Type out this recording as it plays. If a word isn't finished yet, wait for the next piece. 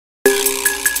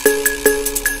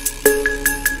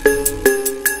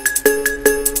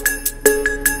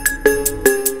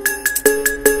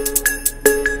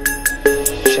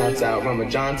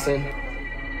Johnson.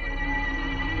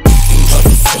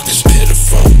 Motherfuckers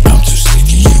pitiful, I'm too sick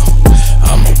of you.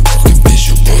 I'm a walking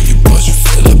visual, you boys are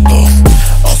fillable,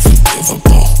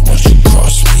 unforgivable. Once you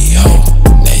cross me, ho,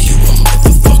 now you a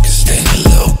motherfucker, stand a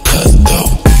little cut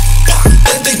though.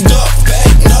 Let the gut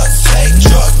back, nuts, take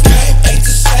drug game, ain't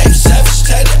the same. Savage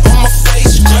tatted on my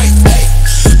face, great, ayy.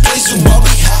 Blazing while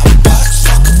we hot box,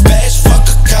 fuck a badge, fuck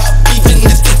a cop, even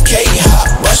if the K hot.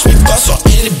 Watch me bust on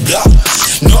any block.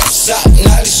 North side,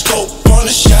 90 scope on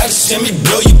the shot, send me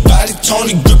blow your body,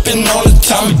 Tony gripping on the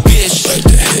Tommy bitch. Like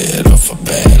the head off a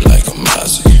bag like a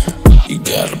Mozzie. You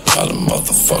got a problem,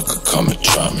 motherfucker, come and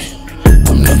try me.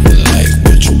 I'm nothing like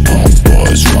what your punk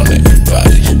boys running your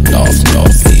body.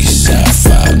 North, east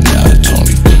side, 5'9",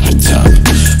 Tony gripping Tommy.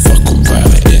 Fuck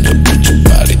around and end up with your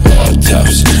body all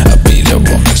tops. I be there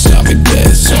walking zombie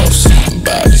beds, all sleeping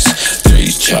bodies.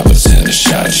 3 choppers in the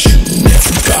shot, shooting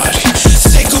everybody.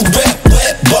 Cigarette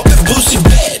wet, bumping Boosie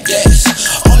badass.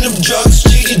 On them drugs,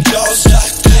 cheating dogs, not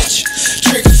glitch.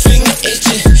 Trigger finger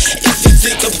itching, if you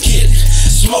think I'm kidding.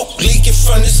 Smoke leaking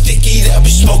from the sticky that we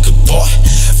smoking, boy.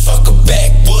 Fuck a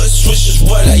backwoods, switch is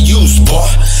what I use, boy.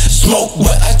 Smoke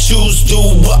what I choose, do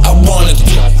what I wanna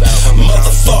do.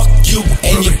 Motherfuck you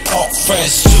and your punk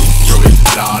friends too. You're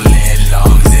all in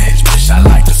lungs, edge, bitch, I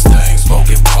like this thing.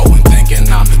 Smoking potent,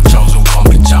 thinking I'm the chosen one,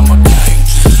 bitch, I'm a king.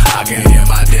 I can hear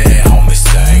my dead homies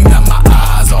sing. Now my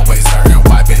eyes always hurting,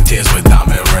 wiping tears with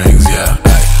diamond rings, yeah.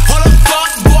 Hey. What the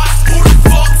fuck, boy? Who the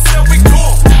fuck said we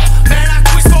cool? Man, I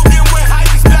quit smoking with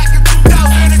Heidi's back in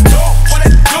 2002. What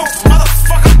it do?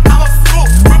 Motherfucker, I'm a fool.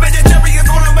 Rubbing your cherry is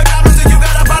on a McDonald's and you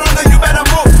got a bottle, then you better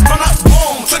move. From the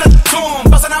boom to the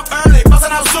tomb, busting out early,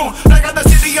 busting out soon. Back at the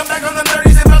city, I'm back on the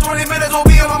 30s, in about 20 minutes, we'll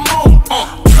be on the moon.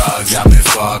 Drugs got me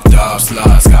fucked up,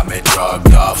 slugs got me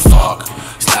drugged up, fuck.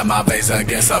 Slap my face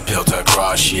against a pill to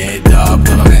crush shit up.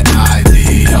 Put on that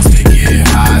ID, helps me get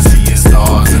high. See your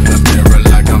stars in the mirror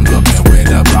like I'm looking with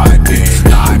a bright beam.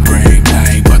 Nine bring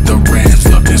pain, but the rims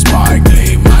looking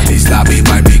sparkly. Mighty sloppy,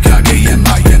 might be cocky, and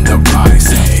might end up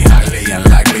rising. Highly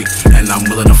unlikely, and I'm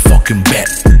willing to fucking bet.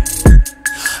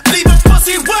 Leave a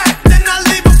pussy wet, then I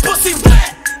leave a pussy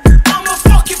wet. I'm a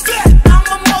fucking vet, I'm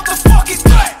a motherfucking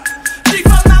threat.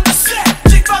 G5 the set,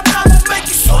 G5 will make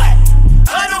you sweat.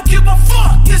 I don't give a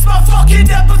fuck, it's my fucking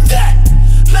epithet.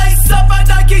 Lace up my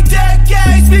Nike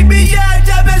decades, meet me at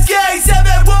Devin's Gate,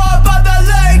 7 war by the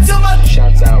lake to my.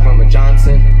 Shouts out ROMA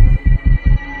Johnson.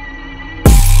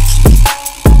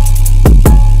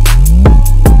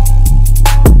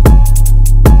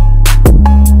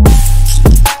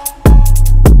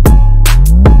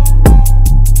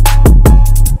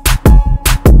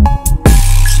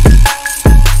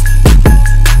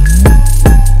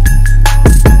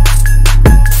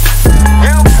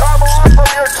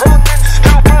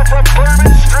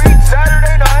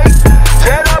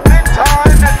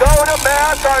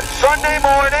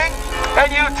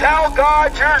 Tell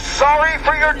God you're sorry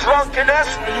for your drunkenness,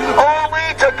 only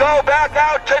to go back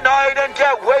out tonight and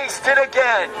get wasted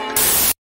again.